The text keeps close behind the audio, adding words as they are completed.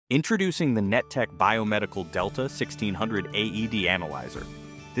Introducing the NetTech Biomedical Delta 1600 AED Analyzer.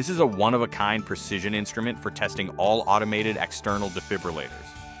 This is a one-of-a-kind precision instrument for testing all automated external defibrillators.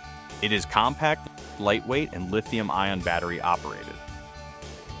 It is compact, lightweight, and lithium-ion battery operated.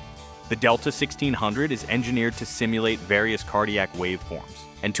 The Delta 1600 is engineered to simulate various cardiac waveforms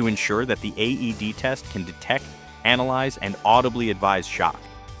and to ensure that the AED test can detect, analyze, and audibly advise shock.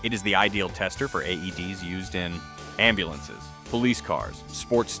 It is the ideal tester for AEDs used in ambulances, police cars,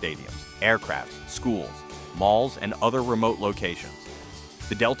 sports stadiums, aircrafts, schools, malls, and other remote locations.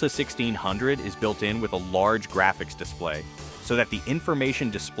 The Delta 1600 is built in with a large graphics display so that the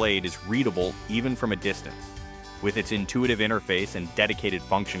information displayed is readable even from a distance. With its intuitive interface and dedicated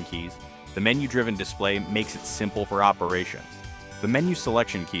function keys, the menu-driven display makes it simple for operation. The menu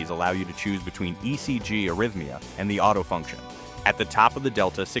selection keys allow you to choose between ECG arrhythmia and the auto function. At the top of the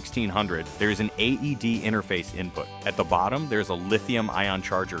Delta 1600, there is an AED interface input. At the bottom, there's a lithium-ion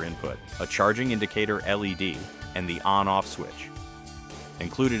charger input, a charging indicator LED, and the on-off switch.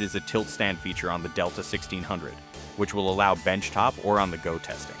 Included is a tilt stand feature on the Delta 1600, which will allow benchtop or on-the-go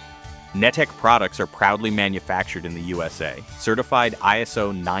testing. NetTech products are proudly manufactured in the USA, certified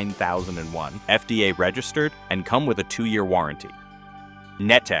ISO 9001, FDA registered, and come with a 2-year warranty.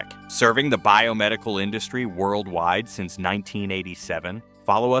 NetTech, serving the biomedical industry worldwide since 1987.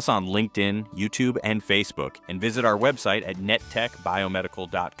 Follow us on LinkedIn, YouTube, and Facebook, and visit our website at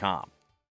nettechbiomedical.com.